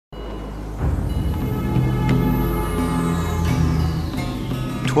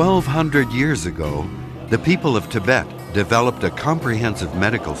1,200 years ago, the people of Tibet developed a comprehensive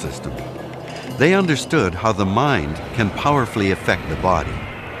medical system. They understood how the mind can powerfully affect the body.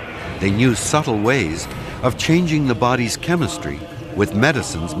 They knew subtle ways of changing the body's chemistry with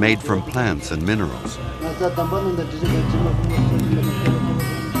medicines made from plants and minerals.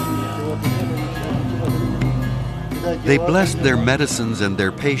 They blessed their medicines and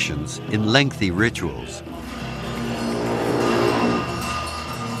their patients in lengthy rituals.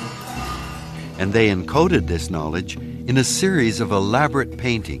 And they encoded this knowledge in a series of elaborate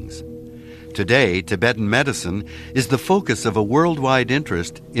paintings. Today, Tibetan medicine is the focus of a worldwide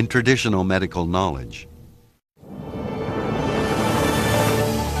interest in traditional medical knowledge.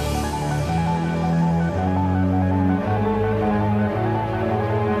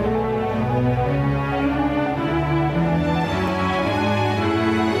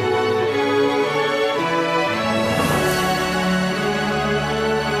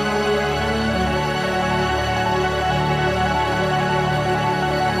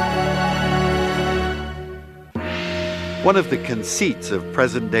 One of the conceits of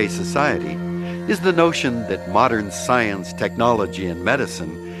present-day society is the notion that modern science, technology, and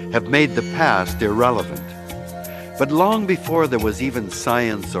medicine have made the past irrelevant. But long before there was even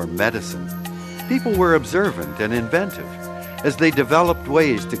science or medicine, people were observant and inventive as they developed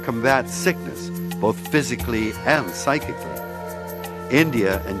ways to combat sickness, both physically and psychically.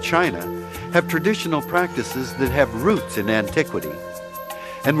 India and China have traditional practices that have roots in antiquity,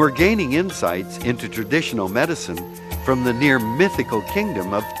 and we're gaining insights into traditional medicine from the near mythical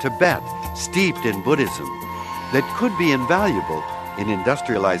kingdom of Tibet, steeped in Buddhism, that could be invaluable in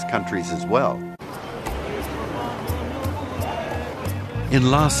industrialized countries as well. In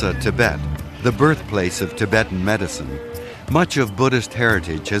Lhasa, Tibet, the birthplace of Tibetan medicine, much of Buddhist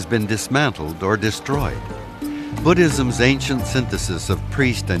heritage has been dismantled or destroyed. Buddhism's ancient synthesis of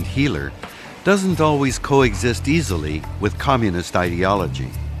priest and healer doesn't always coexist easily with communist ideology,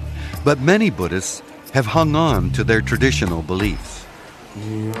 but many Buddhists have hung on to their traditional beliefs.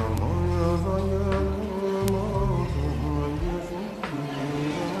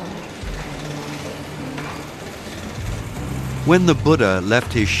 When the Buddha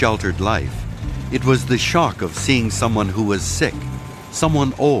left his sheltered life, it was the shock of seeing someone who was sick,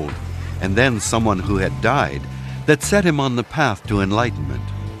 someone old, and then someone who had died that set him on the path to enlightenment.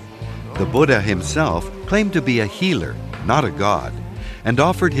 The Buddha himself claimed to be a healer, not a god, and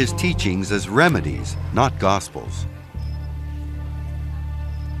offered his teachings as remedies, not gospels.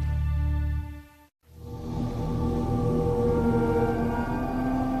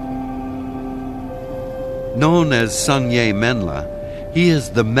 Known as Sangye Menla, he is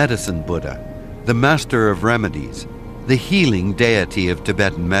the medicine Buddha, the master of remedies, the healing deity of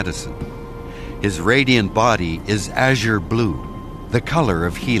Tibetan medicine. His radiant body is azure blue, the color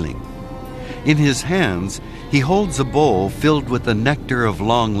of healing. In his hands, he holds a bowl filled with the nectar of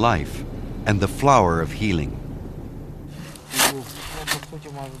long life and the flower of healing.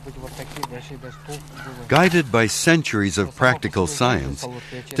 Guided by centuries of practical science,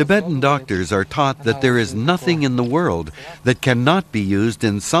 Tibetan doctors are taught that there is nothing in the world that cannot be used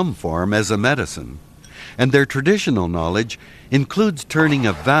in some form as a medicine, and their traditional knowledge includes turning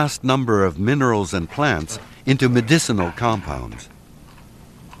a vast number of minerals and plants into medicinal compounds.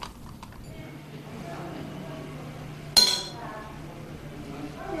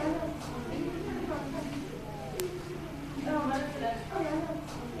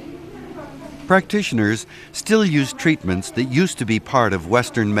 Practitioners still use treatments that used to be part of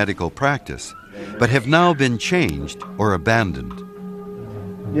Western medical practice, but have now been changed or abandoned.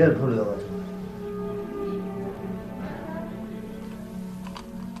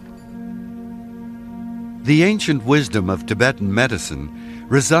 The ancient wisdom of Tibetan medicine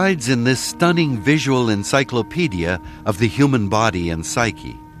resides in this stunning visual encyclopedia of the human body and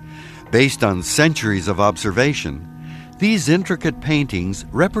psyche. Based on centuries of observation, these intricate paintings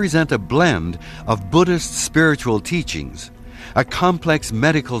represent a blend of Buddhist spiritual teachings, a complex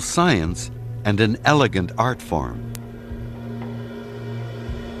medical science, and an elegant art form.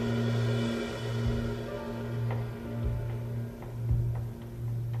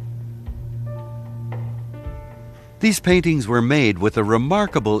 These paintings were made with a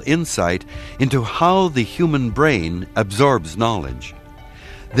remarkable insight into how the human brain absorbs knowledge.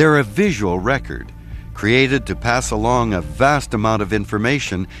 They're a visual record, created to pass along a vast amount of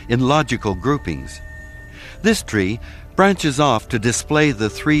information in logical groupings. This tree branches off to display the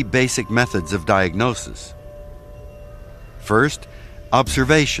three basic methods of diagnosis. First,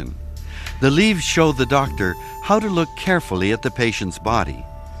 observation. The leaves show the doctor how to look carefully at the patient's body,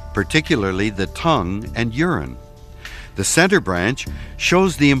 particularly the tongue and urine. The center branch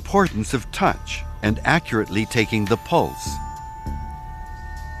shows the importance of touch and accurately taking the pulse.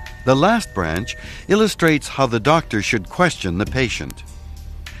 The last branch illustrates how the doctor should question the patient,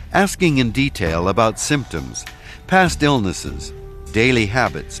 asking in detail about symptoms, past illnesses, daily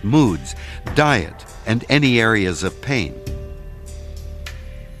habits, moods, diet, and any areas of pain.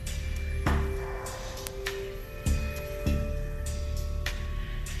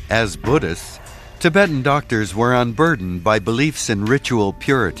 As Buddhists, Tibetan doctors were unburdened by beliefs in ritual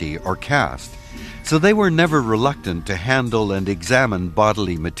purity or caste, so they were never reluctant to handle and examine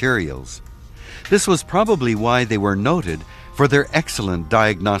bodily materials. This was probably why they were noted for their excellent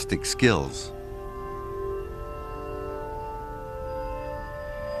diagnostic skills.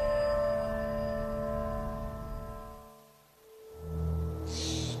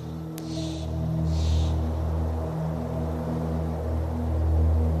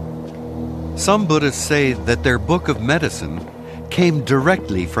 Some Buddhists say that their book of medicine came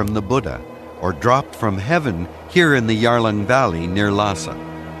directly from the Buddha, or dropped from heaven here in the Yarlung Valley near Lhasa.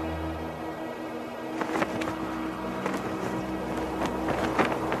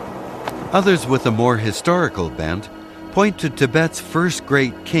 Others with a more historical bent point to Tibet's first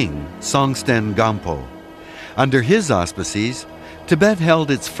great king, Songtsen Gampo. Under his auspices, Tibet held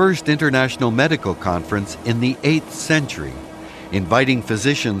its first international medical conference in the 8th century, inviting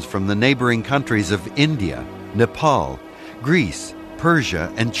physicians from the neighboring countries of India, Nepal, Greece,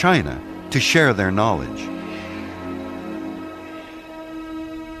 Persia, and China to share their knowledge.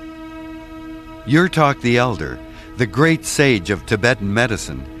 Yurtok the Elder, the great sage of Tibetan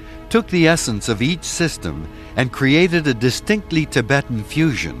medicine, took the essence of each system and created a distinctly Tibetan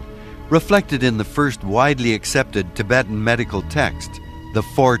fusion, reflected in the first widely accepted Tibetan medical text, the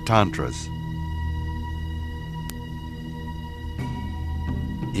Four Tantras.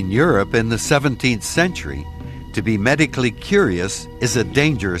 In Europe in the 17th century, to be medically curious is a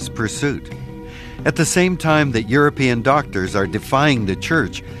dangerous pursuit. At the same time that European doctors are defying the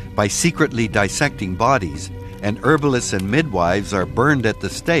church by secretly dissecting bodies, and herbalists and midwives are burned at the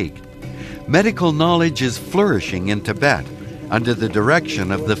stake, medical knowledge is flourishing in Tibet under the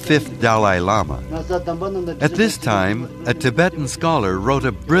direction of the 5th Dalai Lama. At this time, a Tibetan scholar wrote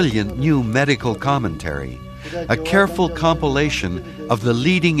a brilliant new medical commentary, a careful compilation of the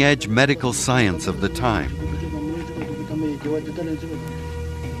leading-edge medical science of the time.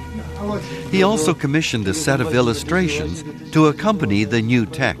 He also commissioned a set of illustrations to accompany the new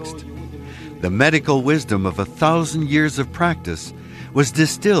text. The medical wisdom of 1,000 years of practice was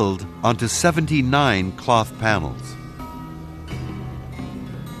distilled onto 79 cloth panels.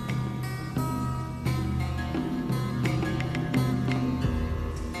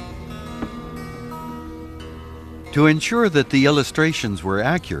 To ensure that the illustrations were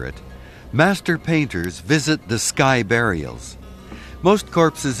accurate, master painters visit the sky burials. Most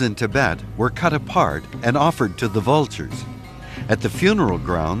corpses in Tibet were cut apart and offered to the vultures. At the funeral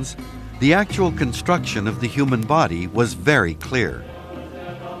grounds, the actual construction of the human body was very clear.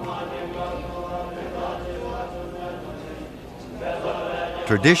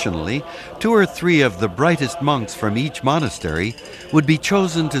 Traditionally, 2 or 3 of the brightest monks from each monastery would be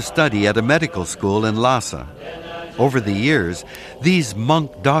chosen to study at a medical school in Lhasa. Over the years, these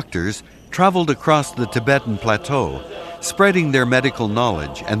monk doctors traveled across the Tibetan plateau, spreading their medical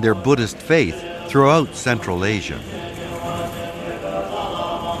knowledge and their Buddhist faith throughout Central Asia.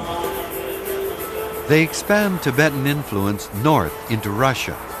 They expand Tibetan influence north into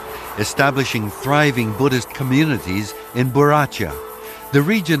Russia, establishing thriving Buddhist communities in Buryatia, the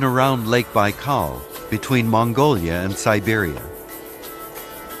region around Lake Baikal, between Mongolia and Siberia.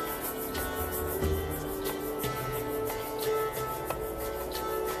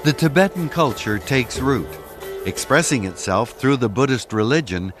 The Tibetan culture takes root, expressing itself through the Buddhist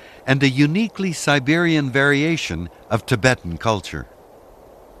religion and a uniquely Siberian variation of Tibetan culture.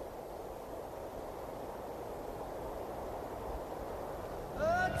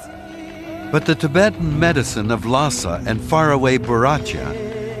 But the Tibetan medicine of Lhasa and faraway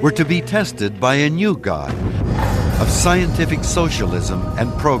Buryatia were to be tested by a new god of scientific socialism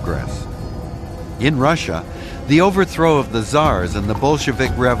and progress. In Russia, the overthrow of the Tsars and the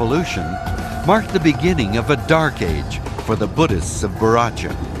Bolshevik Revolution marked the beginning of a dark age for the Buddhists of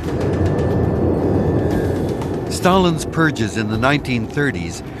Buryatia. Stalin's purges in the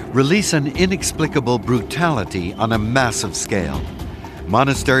 1930s release an inexplicable brutality on a massive scale.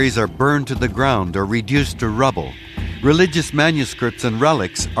 Monasteries are burned to the ground or reduced to rubble. Religious manuscripts and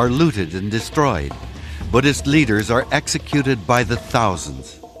relics are looted and destroyed. Buddhist leaders are executed by the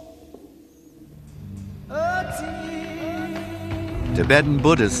thousands. Tibetan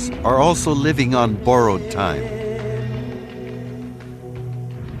Buddhists are also living on borrowed time.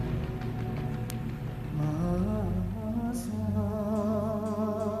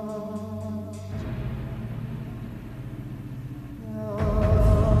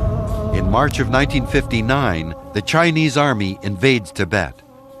 March of 1959, the Chinese army invades Tibet.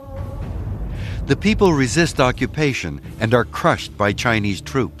 The people resist occupation and are crushed by Chinese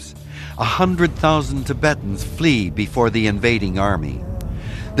troops. 100,000 Tibetans flee before the invading army.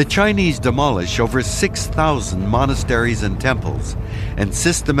 The Chinese demolish over 6,000 monasteries and temples and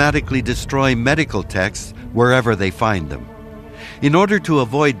systematically destroy medical texts wherever they find them. In order to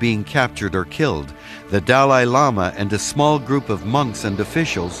avoid being captured or killed, the Dalai Lama and a small group of monks and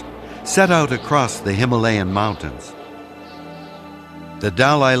officials set out across the Himalayan mountains. The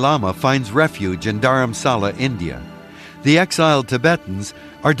Dalai Lama finds refuge in Dharamsala, India. The exiled Tibetans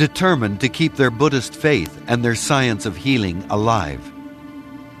are determined to keep their Buddhist faith and their science of healing alive.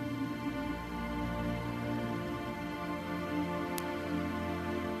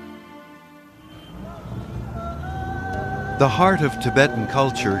 The heart of Tibetan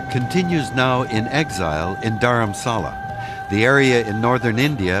culture continues now in exile in Dharamsala, the area in northern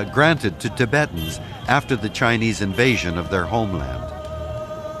India granted to Tibetans after the Chinese invasion of their homeland.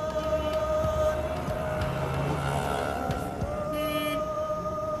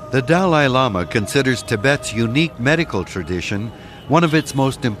 The Dalai Lama considers Tibet's unique medical tradition one of its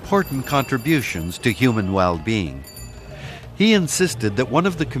most important contributions to human well-being. He insisted that one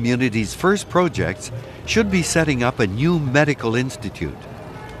of the community's first projects should be setting up a new medical institute.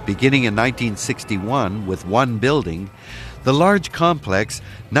 Beginning in 1961 with one building, the large complex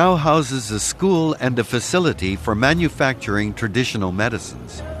now houses a school and a facility for manufacturing traditional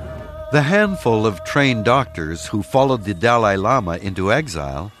medicines. The handful of trained doctors who followed the Dalai Lama into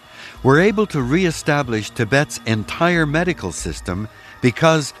exile were able to re-establish Tibet's entire medical system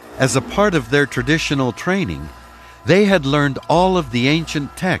because, as a part of their traditional training, they had learned all of the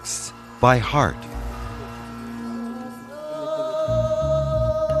ancient texts by heart.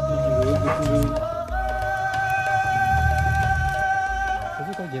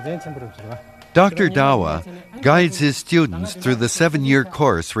 Dr. Dawa guides his students through the 7-year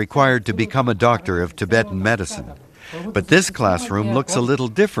course required to become a doctor of Tibetan medicine. But this classroom looks a little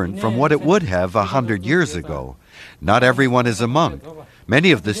different from what it would have 100 years ago. Not everyone is a monk.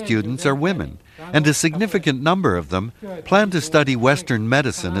 Many of the students are women, and a significant number of them plan to study Western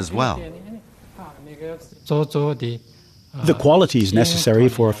medicine as well. The qualities necessary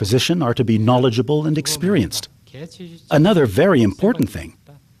for a physician are to be knowledgeable and experienced. Another very important thing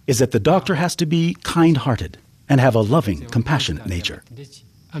is that the doctor has to be kind-hearted and have a loving, compassionate nature.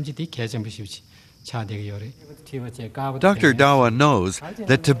 Dr. Dawa knows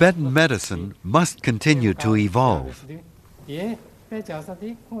that Tibetan medicine must continue to evolve.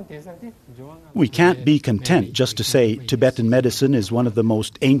 We can't be content just to say Tibetan medicine is one of the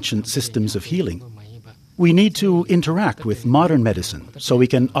most ancient systems of healing. We need to interact with modern medicine so we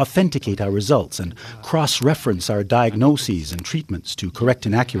can authenticate our results and cross-reference our diagnoses and treatments to correct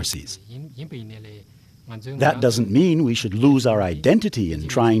inaccuracies. That doesn't mean we should lose our identity in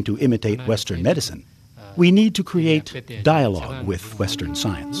trying to imitate Western medicine. We need to create dialogue with Western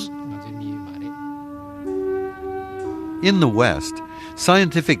science. In the West,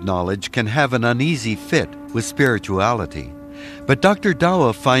 scientific knowledge can have an uneasy fit with spirituality. But Dr.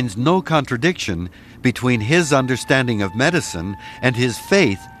 Dawa finds no contradiction between his understanding of medicine and his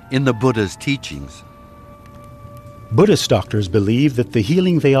faith in the Buddha's teachings. Buddhist doctors believe that the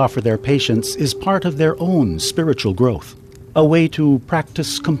healing they offer their patients is part of their own spiritual growth, a way to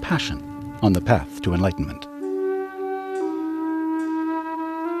practice compassion on the path to enlightenment.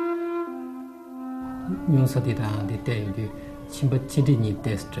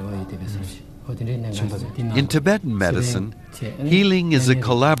 In Tibetan medicine, healing is a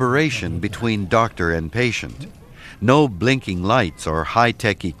collaboration between doctor and patient. No blinking lights or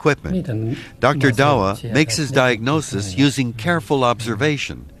high-tech equipment. Dr. Dawa makes his diagnosis using careful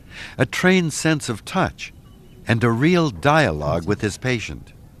observation, a trained sense of touch, and a real dialogue with his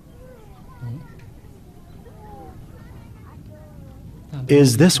patient.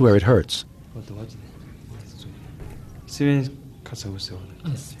 Is this where it hurts?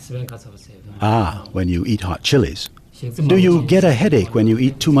 Ah, when you eat hot chilies. Do you get a headache when you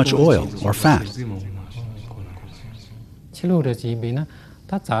eat too much oil or fat?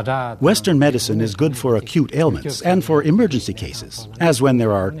 Western medicine is good for acute ailments and for emergency cases, as when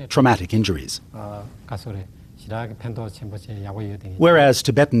there are traumatic injuries. Whereas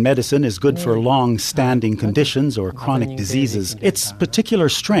Tibetan medicine is good for long-standing conditions or chronic diseases, its particular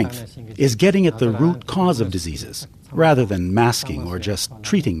strength is getting at the root cause of diseases, rather than masking or just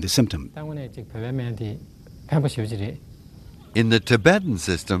treating the symptom. In the Tibetan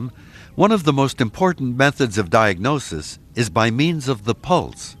system, one of the most important methods of diagnosis is by means of the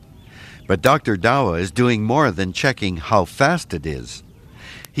pulse. But Dr. Dawa is doing more than checking how fast it is.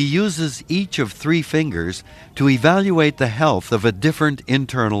 he uses each of 3 fingers to evaluate the health of a different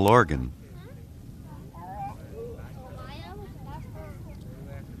internal organ.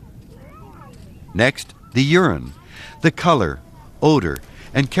 Next, the urine. The color, odor,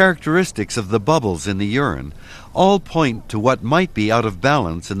 and characteristics of the bubbles in the urine all point to what might be out of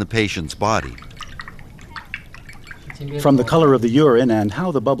balance in the patient's body. From the color of the urine and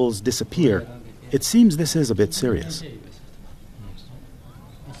how the bubbles disappear, it seems this is a bit serious.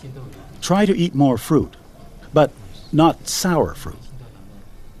 Try to eat more fruit, but not sour fruit.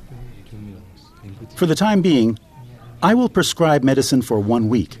 For the time being, I will prescribe medicine for 1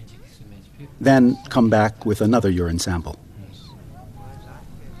 week, then come back with another urine sample.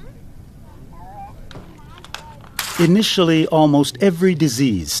 Initially, almost every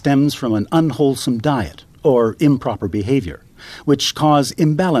disease stems from an unwholesome diet or improper behavior, which cause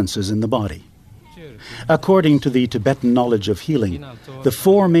imbalances in the body. According to the Tibetan knowledge of healing, the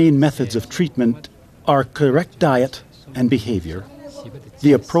 4 main methods of treatment are correct diet and behavior,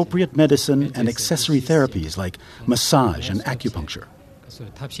 the appropriate medicine and accessory therapies like massage and acupuncture.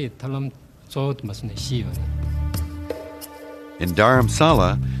 In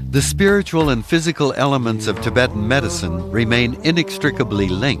Dharamsala, the spiritual and physical elements of Tibetan medicine remain inextricably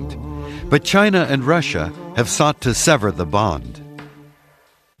linked, but China and Russia have sought to sever the bond.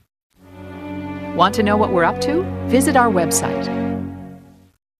 Want to know what we're up to? Visit our website.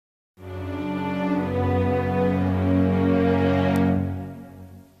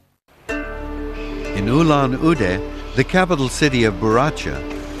 In Ulan-Ude, the capital city of Buryatia,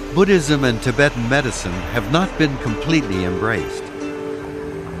 Buddhism and Tibetan medicine have not been completely embraced.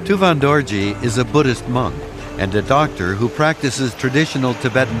 Tuvan Dorji is a Buddhist monk and a doctor who practices traditional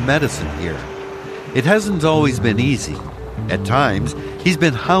Tibetan medicine here. It hasn't always been easy. At times, he's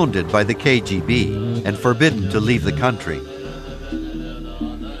been hounded by the KGB and forbidden to leave the country.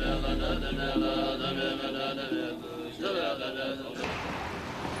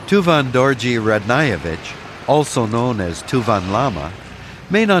 Tuvan Dorji Radnayevich, also known as Tuvan Lama,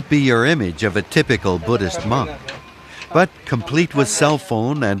 may not be your image of a typical Buddhist monk, but complete with cell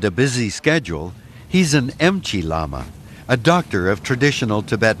phone and a busy schedule, he's an Emchi Lama, a doctor of traditional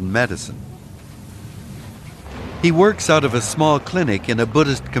Tibetan medicine. He works out of a small clinic in a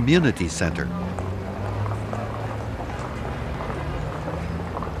Buddhist community center.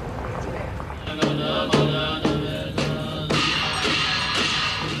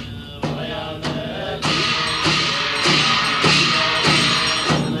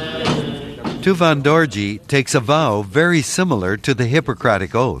 Tuvan Dorji takes a vow very similar to the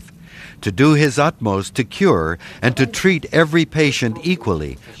Hippocratic Oath, to do his utmost to cure and to treat every patient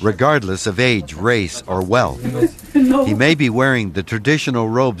equally, regardless of age, race, or wealth. He may be wearing the traditional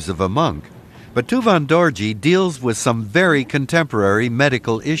robes of a monk, but Tuvan Dorji deals with some very contemporary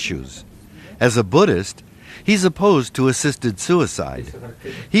medical issues. As a Buddhist, he's opposed to assisted suicide.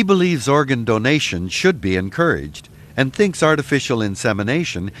 He believes organ donation should be encouraged and thinks artificial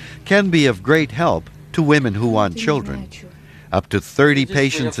insemination can be of great help to women who want children. Up to 30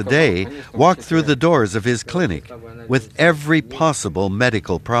 patients a day walk through the doors of his clinic with every possible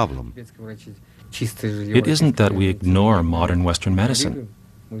medical problem. It isn't that we ignore modern Western medicine.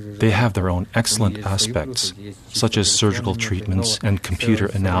 They have their own excellent aspects, such as surgical treatments and computer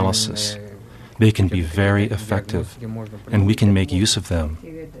analysis. They can be very effective, and we can make use of them.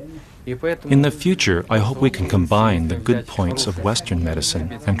 In the future, I hope we can combine the good points of Western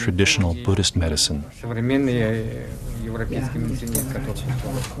medicine and traditional Buddhist medicine.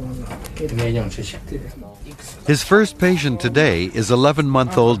 His first patient today is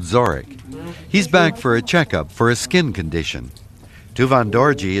 11-month-old Zorik. He's back for a checkup for a skin condition. Tuvan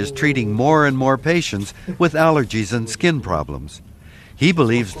Dorji is treating more and more patients with allergies and skin problems. He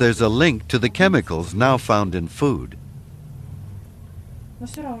believes there's a link to the chemicals now found in food.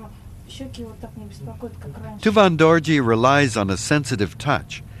 Tuvan Dorji relies on a sensitive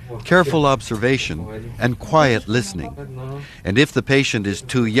touch, careful observation, and quiet listening. And if the patient is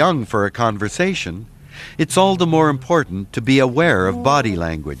too young for a conversation, it's all the more important to be aware of body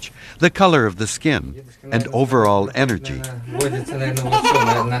language, the color of the skin, and overall energy.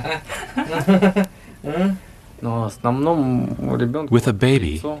 With a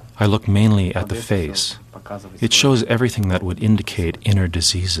baby, I look mainly at the face. It shows everything that would indicate inner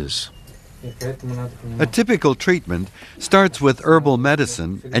diseases. A typical treatment starts with herbal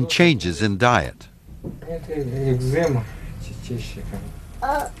medicine and changes in diet.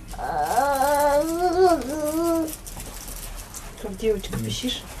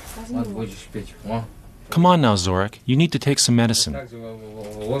 Come on now, Zorik, you need to take some medicine.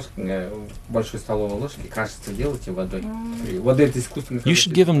 You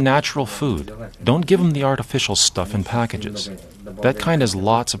should give him natural food. Don't give him the artificial stuff in packages. That kind has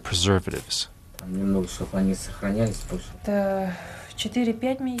lots of preservatives.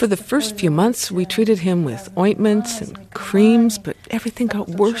 For the first few months, we treated him with ointments and creams, but everything got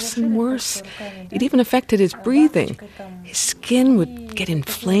worse and worse. It even affected his breathing. His skin would get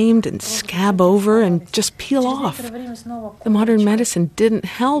inflamed and scab over and just peel off. The modern medicine didn't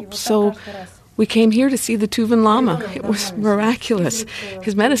help, so we came here to see the Tuvan Lama. It was miraculous.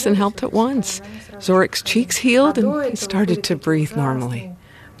 His medicine helped at once. Zorik's cheeks healed and he started to breathe normally.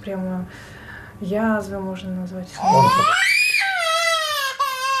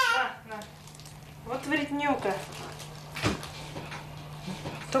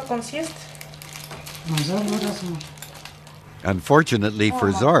 Unfortunately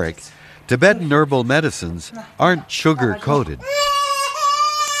for Zorik, Tibetan herbal medicines aren't sugar-coated.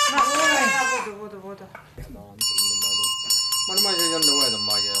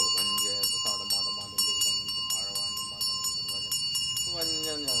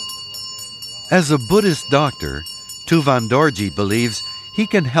 As a Buddhist doctor, Tuvan Dorji believes he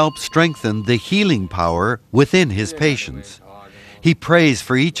can help strengthen the healing power within his patients. He prays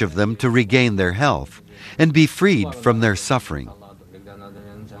for each of them to regain their health and be freed from their suffering.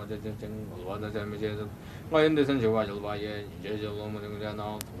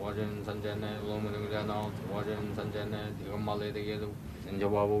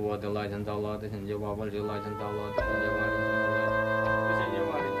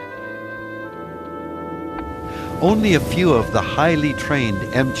 Only a few of the highly trained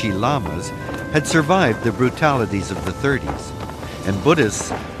Emchi Lamas had survived the brutalities of the 30s, and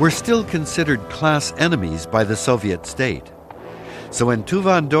Buddhists were still considered class enemies by the Soviet state. So when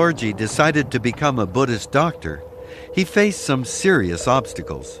Tuvan Dorji decided to become a Buddhist doctor, he faced some serious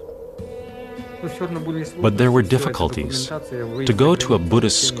obstacles. But there were difficulties. To go to a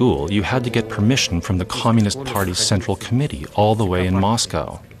Buddhist school, you had to get permission from the Communist Party's Central Committee all the way in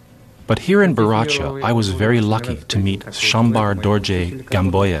Moscow. But here in Baracha, I was very lucky to meet Shambar Dorje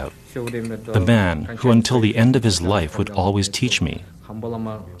Gamboyev, the man who until the end of his life would always teach me.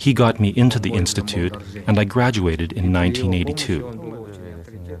 He got me into the institute, and I graduated in 1982.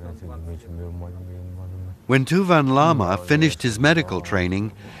 When Tuvan Lama finished his medical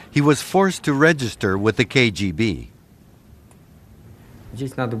training, he was forced to register with the KGB.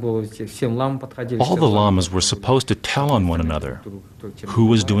 All the lamas were supposed to tell on one another who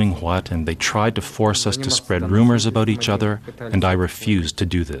was doing what, and they tried to force us to spread rumors about each other, and I refused to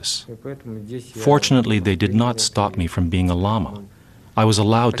do this. Fortunately, they did not stop me from being a lama. I was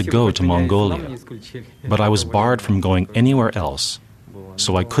allowed to go to Mongolia, but I was barred from going anywhere else,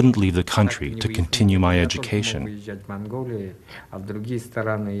 so I couldn't leave the country to continue my education.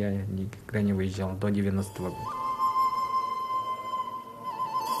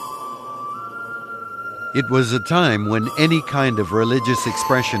 It was a time when any kind of religious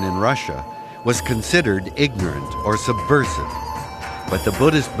expression in Russia was considered ignorant or subversive. But the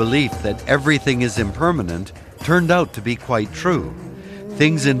Buddhist belief that everything is impermanent turned out to be quite true.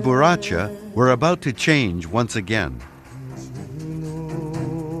 Things in Baracha were about to change once again.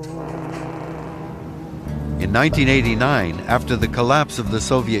 In 1989, after the collapse of the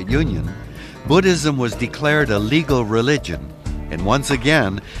Soviet Union, Buddhism was declared a legal religion. And once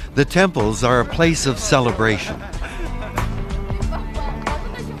again, the temples are a place of celebration.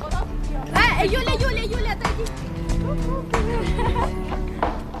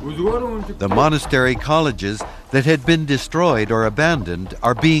 The monastery colleges that had been destroyed or abandoned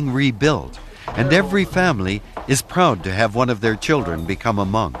are being rebuilt, and every family is proud to have one of their children become a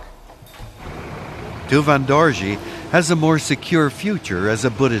monk. Tuvan Dorji has a more secure future as a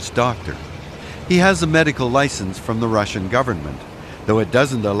Buddhist doctor. He has a medical license from the Russian government, though it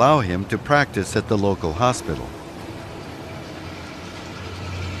doesn't allow him to practice at the local hospital.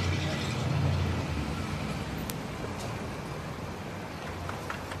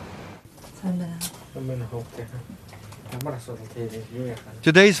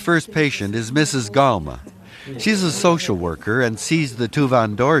 Today's first patient is Mrs. Galma. She's a social worker and sees the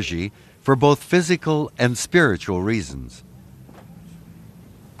Tuvan Dorji for both physical and spiritual reasons.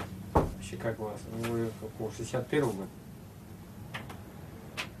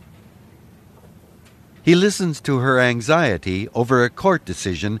 He listens to her anxiety over a court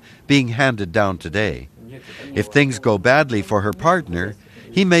decision being handed down today. If things go badly for her partner,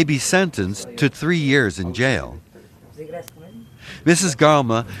 he may be sentenced to 3 years in jail. Mrs.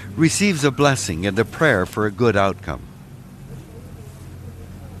 Galma receives a blessing and a prayer for a good outcome.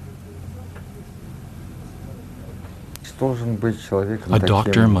 A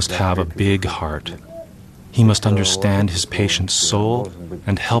doctor must have a big heart. He must understand his patient's soul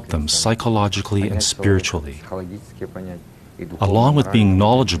and help them psychologically and spiritually. Along with being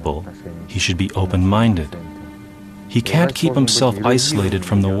knowledgeable, he should be open-minded. He can't keep himself isolated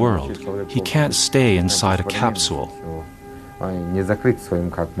from the world. He can't stay inside a capsule. The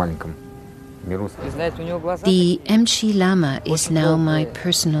Emshi Lama is now my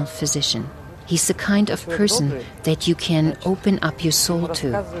personal physician. He's the kind of person that you can open up your soul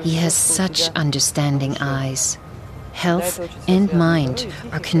to. He has such understanding eyes. Health and mind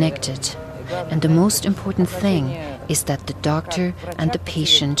are connected. And the most important thing is that the doctor and the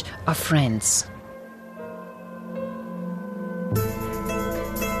patient are friends.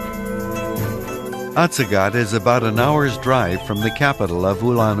 Atsagat is about an hour's drive from the capital of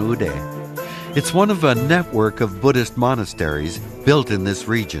Ulan-Ude. It's one of a network of Buddhist monasteries built in this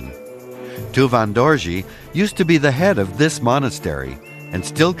region. Tuvan Dorji used to be the head of this monastery and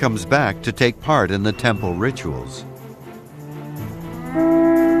still comes back to take part in the temple rituals.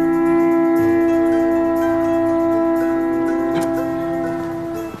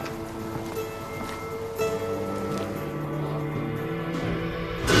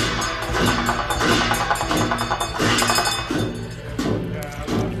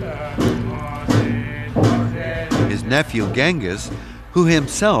 His nephew Genghis, who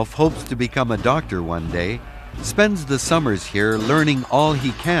himself hopes to become a doctor one day, spends the summers here learning all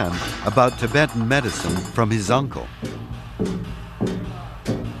he can about Tibetan medicine from his uncle.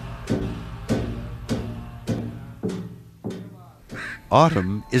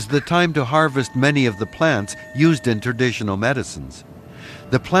 Autumn is the time to harvest many of the plants used in traditional medicines.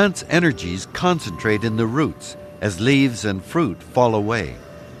 The plant's energies concentrate in the roots as leaves and fruit fall away.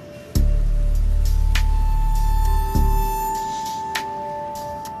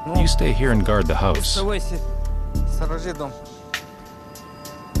 You stay here and guard the house.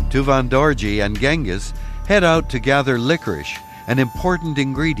 Tuvan Dorji and Genghis head out to gather licorice, an important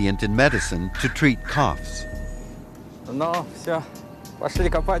ingredient in medicine to treat coughs.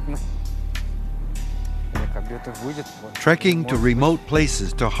 Trekking to remote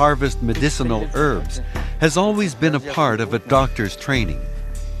places to harvest medicinal herbs has always been a part of a doctor's training.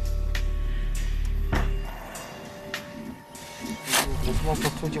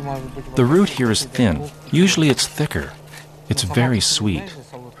 The root here is thin. Usually it's thicker. It's very sweet.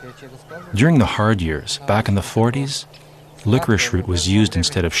 During the hard years, back in the 40s, licorice root was used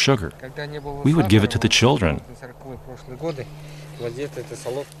instead of sugar. We would give it to the children.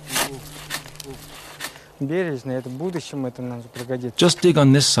 Just dig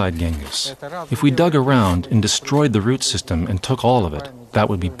on this side, Genghis. If we dug around and destroyed the root system and took all of it, that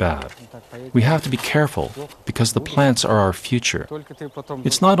would be bad. We have to be careful because the plants are our future.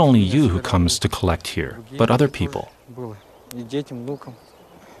 It's not only you who comes to collect here, but other people.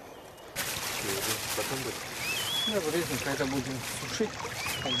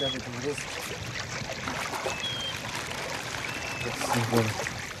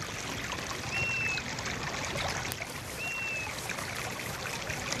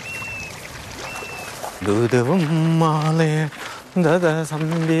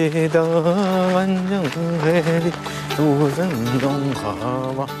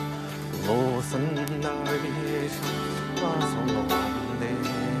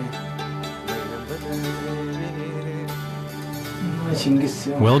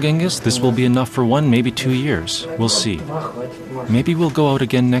 Well, Genghis, this will be enough for 1, maybe 2 years. We'll see. Maybe we'll go out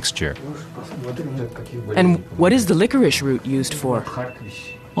again next year. And what is the licorice root used for?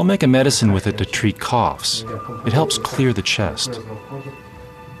 I'll make a medicine with it to treat coughs. It helps clear the chest.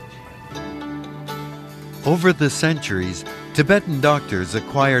 Over the centuries, Tibetan doctors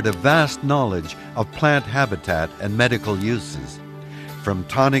acquired a vast knowledge of plant habitat and medical uses. From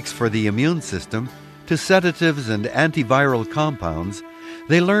tonics for the immune system to sedatives and antiviral compounds,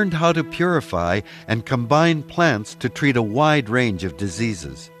 they learned how to purify and combine plants to treat a wide range of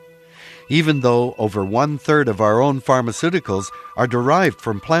diseases. Even though over 1/3 of our own pharmaceuticals are derived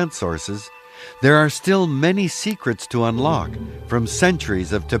from plant sources, there are still many secrets to unlock from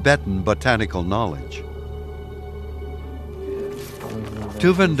centuries of Tibetan botanical knowledge.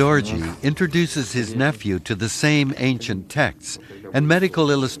 Tuvan Dorji introduces his nephew to the same ancient texts and medical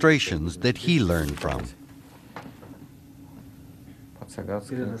illustrations that he learned from.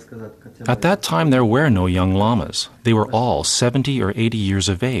 At that time, there were no young lamas. They were all 70 or 80 years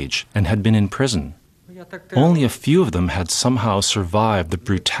of age and had been in prison. Only a few of them had somehow survived the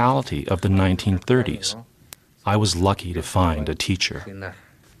brutality of the 1930s. I was lucky to find a teacher.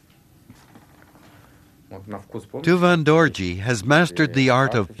 Tuvan Dorji has mastered the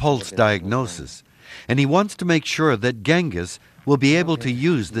art of pulse diagnosis and he wants to make sure that Genghis will be able to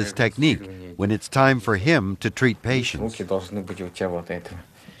use this technique when it's time for him to treat patients.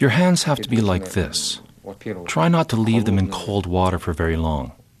 Your hands have to be like this. Try not to leave them in cold water for very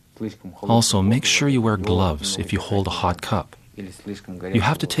long. Also, make sure you wear gloves if you hold a hot cup. You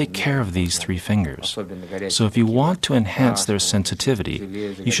have to take care of these 3 fingers. So if you want to enhance their sensitivity,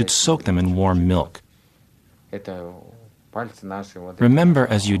 you should soak them in warm milk. Remember,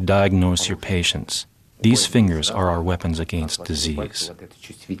 as you diagnose your patients, these fingers are our weapons against disease.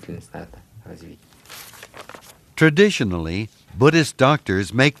 Traditionally, Buddhist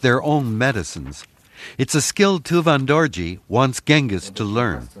doctors make their own medicines. It's a skill Tuvan Dorji wants Genghis to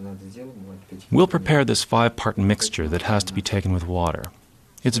learn. We'll prepare this 5-part mixture that has to be taken with water.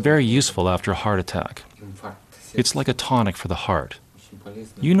 It's very useful after a heart attack. It's like a tonic for the heart.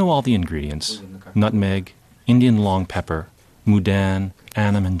 You know all the ingredients: nutmeg, Indian long pepper, mudan,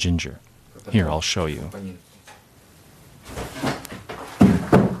 anam, and ginger. Here, I'll show you.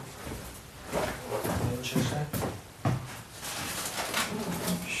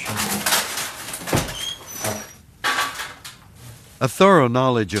 A thorough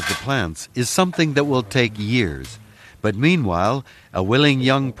knowledge of the plants is something that will take years. But meanwhile, a willing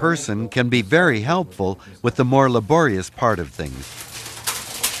young person can be very helpful with the more laborious part of things.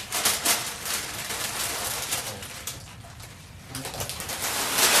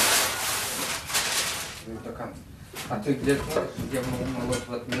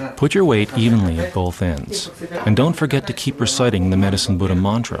 Put your weight evenly at both ends. And don't forget to keep reciting the Medicine Buddha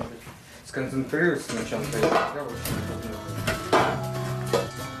mantra.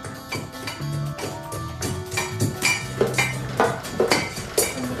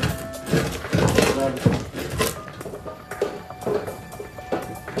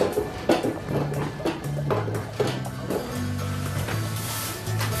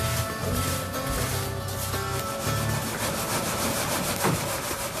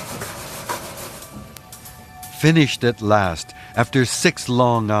 Finished at last, after 6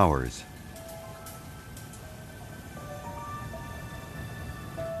 long hours.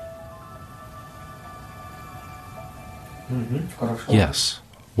 Yes,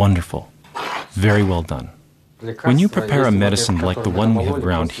 wonderful. Very well done. When you prepare a medicine like the one we have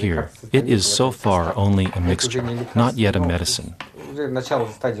ground here, it is so far only a mixture, not yet a medicine.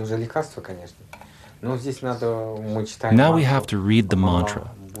 Now we have to read the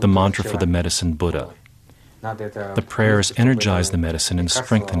mantra for the Medicine Buddha. The prayers energize the medicine and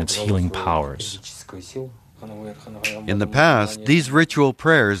strengthen its healing powers. In the past, these ritual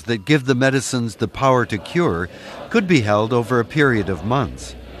prayers that give the medicines the power to cure could be held over a period of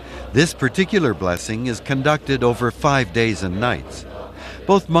months. This particular blessing is conducted over 5 days and nights.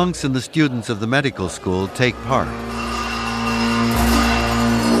 Both monks and the students of the medical school take part.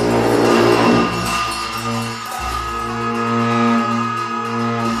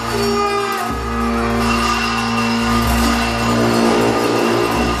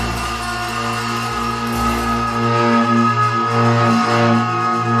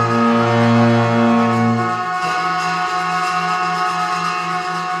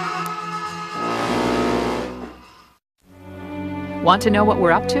 Want to know what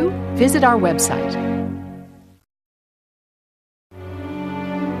we're up to? Visit our website.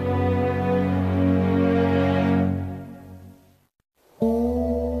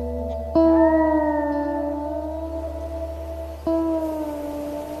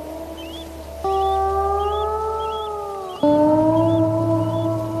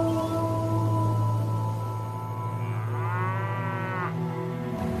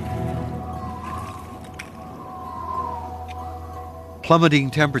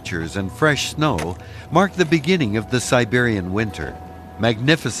 Plummeting temperatures and fresh snow mark the beginning of the Siberian winter,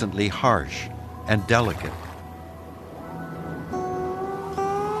 magnificently harsh and delicate.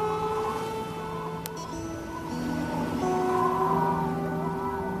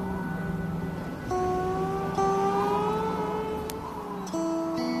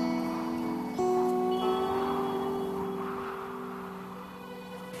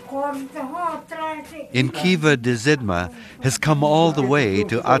 In Kiva Dzidma has come all the way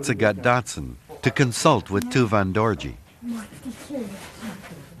to Atsagat Datsun to consult with Tuvan Dorji.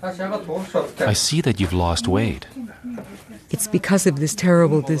 I see that you've lost weight. It's because of this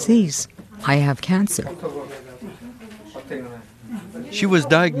terrible disease. I have cancer. She was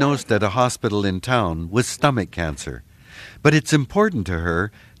diagnosed at a hospital in town with stomach cancer, but it's important to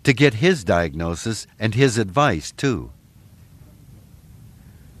her to get his diagnosis and his advice too.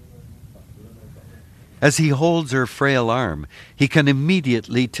 As he holds her frail arm, he can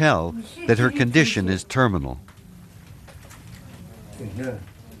immediately tell that her condition is terminal.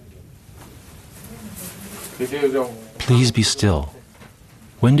 Please be still.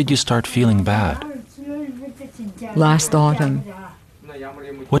 When did you start feeling bad? Last autumn.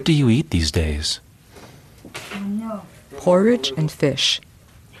 What do you eat these days? Porridge and fish.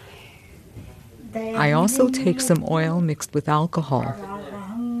 I also take some oil mixed with alcohol.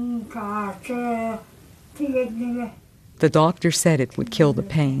 The doctor said it would kill the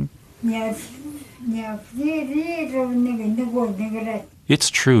pain. It's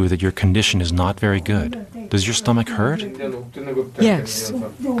true that your condition is not very good. Does your stomach hurt? Yes,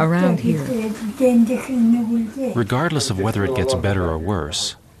 around here. Regardless of whether it gets better or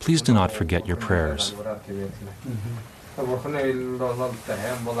worse, please do not forget your prayers.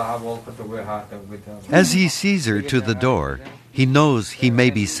 As he sees her to the door, he knows he may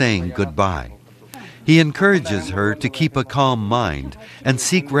be saying goodbye. He encourages her to keep a calm mind and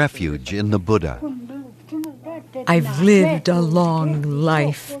seek refuge in the Buddha. I've lived a long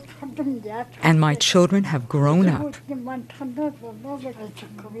life, and my children have grown up.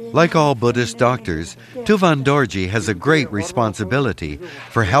 Like all Buddhist doctors, Tuvan Dorji has a great responsibility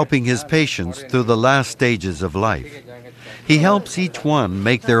for helping his patients through the last stages of life. He helps each one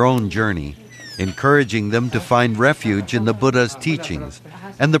make their own journey, encouraging them to find refuge in the Buddha's teachings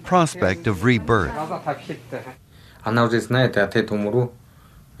and the prospect of rebirth.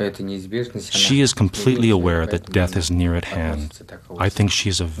 She is completely aware that death is near at hand. I think she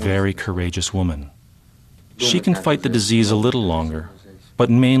is a very courageous woman. She can fight the disease a little longer, but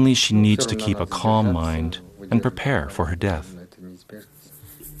mainly she needs to keep a calm mind and prepare for her death.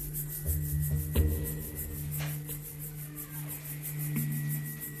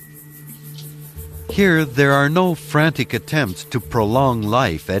 Here, there are no frantic attempts to prolong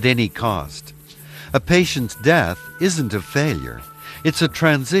life at any cost. A patient's death isn't a failure. It's a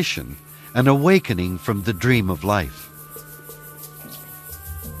transition, an awakening from the dream of life.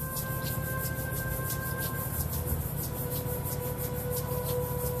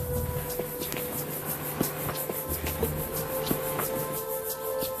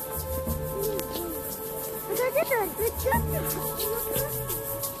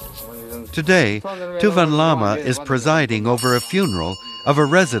 Today, Tuvan Lama is presiding over a funeral of a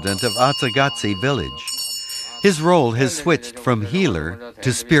resident of Atsagatse village. His role has switched from healer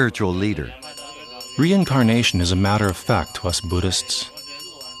to spiritual leader. Reincarnation is a matter of fact to us Buddhists.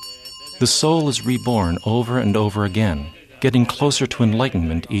 The soul is reborn over and over again, getting closer to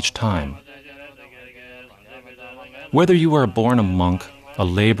enlightenment each time. Whether you are born a monk, a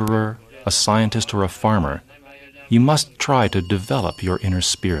laborer, a scientist, or a farmer, you must try to develop your inner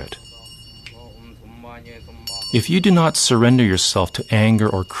spirit. If you do not surrender yourself to anger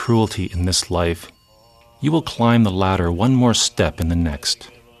or cruelty in this life, you will climb the ladder one more step in the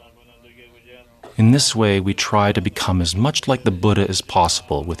next. In this way, we try to become as much like the Buddha as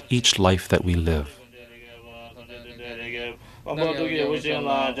possible with each life that we live.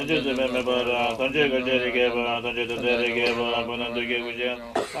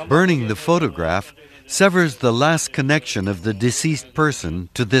 Burning the photograph severs the last connection of the deceased person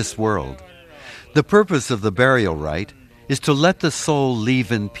to this world. The purpose of the burial rite is to let the soul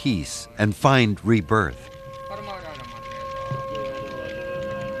leave in peace and find rebirth.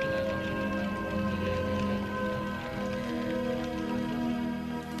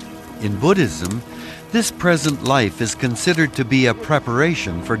 In Buddhism, this present life is considered to be a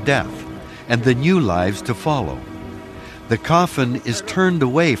preparation for death and the new lives to follow. The coffin is turned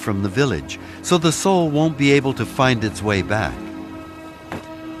away from the village, so the soul won't be able to find its way back.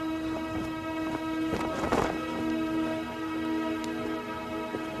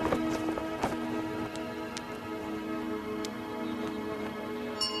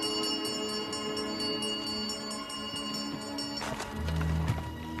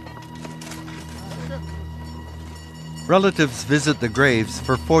 Relatives visit the graves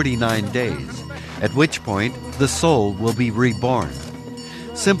for 49 days, at which point the soul will be reborn.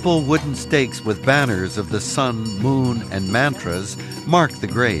 Simple wooden stakes with banners of the sun, moon, and mantras mark the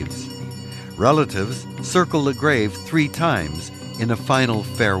graves. Relatives circle the grave 3 times in a final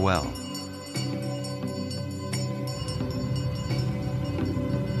farewell.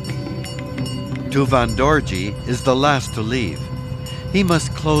 Tuvan Dorji is the last to leave. He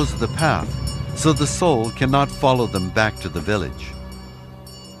must close the path, so the soul cannot follow them back to the village.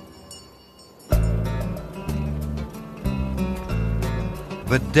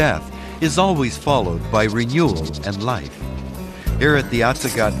 But death is always followed by renewal and life. Here at the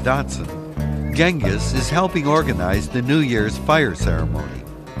Atsagat Datsun, Genghis is helping organize the New Year's fire ceremony.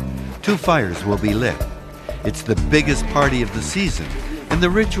 2 fires will be lit. It's the biggest party of the season, and the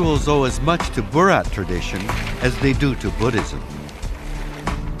rituals owe as much to Burat tradition as they do to Buddhism.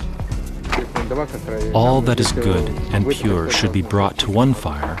 All that is good and pure should be brought to one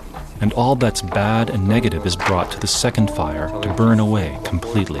fire, and all that's bad and negative is brought to the second fire to burn away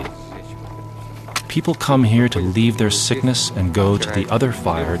completely. People come here to leave their sickness and go to the other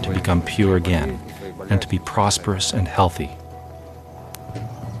fire to become pure again, and to be prosperous and healthy.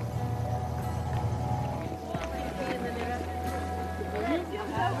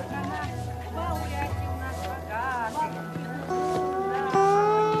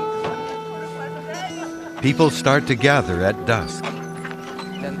 People start to gather at dusk.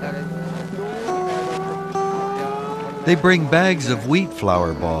 They bring bags of wheat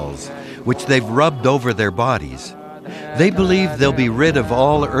flour balls, which they've rubbed over their bodies. They believe they'll be rid of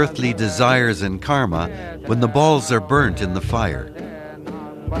all earthly desires and karma when the balls are burnt in the fire.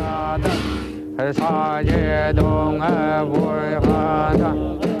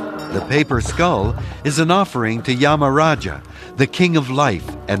 The paper skull is an offering to Yamaraja, the king of life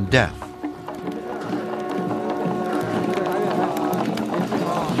and death.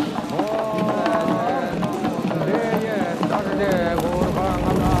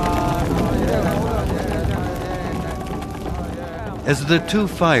 As the two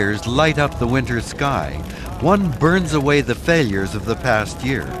fires light up the winter sky, one burns away the failures of the past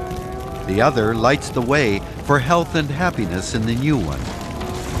year. The other lights the way for health and happiness in the new one.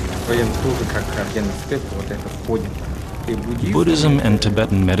 Buddhism and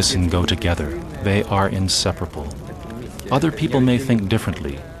Tibetan medicine go together. They are inseparable. Other people may think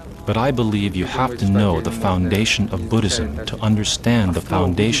differently, but I believe you have to know the foundation of Buddhism to understand the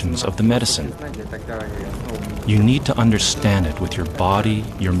foundations of the medicine. You need to understand it with your body,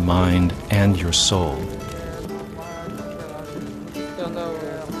 your mind, and your soul.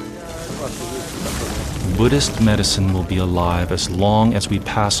 Buddhist medicine will be alive as long as we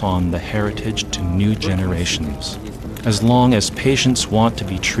pass on the heritage to new generations. As long as patients want to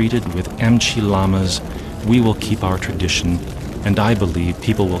be treated with Emchi lamas, we will keep our tradition, and I believe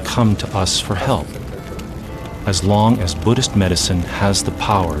people will come to us for help. As long as Buddhist medicine has the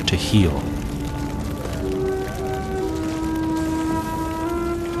power to heal.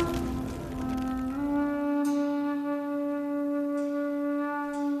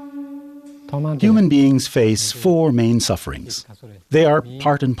 Human beings face four main sufferings. They are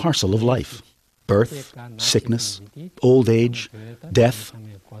part and parcel of life: birth, sickness, old age, death.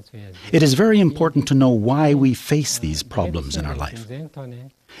 It is very important to know why we face these problems in our life.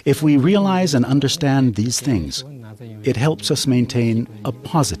 If we realize and understand these things, it helps us maintain a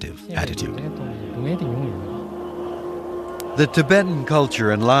positive attitude. The Tibetan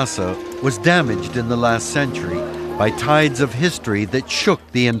culture in Lhasa was damaged in the last century by tides of history that shook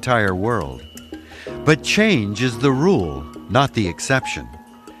the entire world. But change is the rule, not the exception.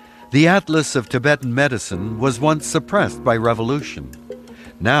 The Atlas of Tibetan medicine was once suppressed by revolution.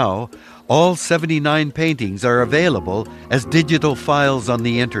 Now, all 79 paintings are available as digital files on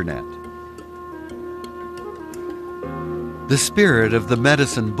the internet. The spirit of the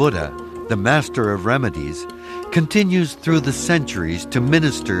medicine Buddha, the master of remedies, continues through the centuries to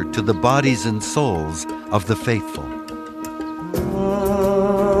minister to the bodies and souls of the faithful.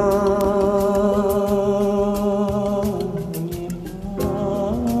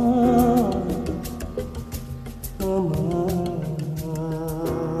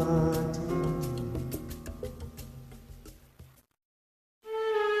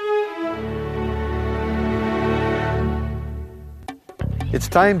 It's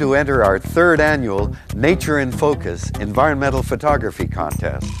time to enter our third annual Nature in Focus environmental photography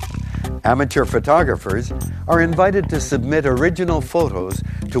contest. Amateur photographers are invited to submit original photos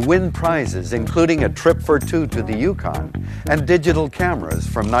to win prizes, including a trip for two to the Yukon and digital cameras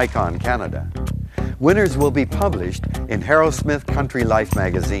from Nikon Canada. Winners will be published in Harrowsmith Country Life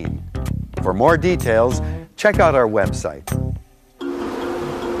magazine. For more details, check out our website.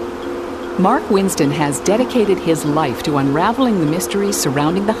 Mark Winston has dedicated his life to unraveling the mysteries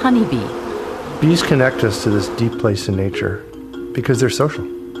surrounding the honeybee. Bees connect us to this deep place in nature because they're social,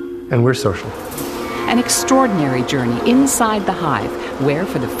 and we're social. An extraordinary journey inside the hive, where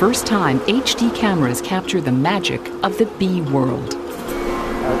for the first time HD cameras capture the magic of the bee world.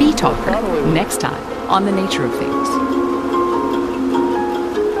 Bee Talker, next time on The Nature of Things.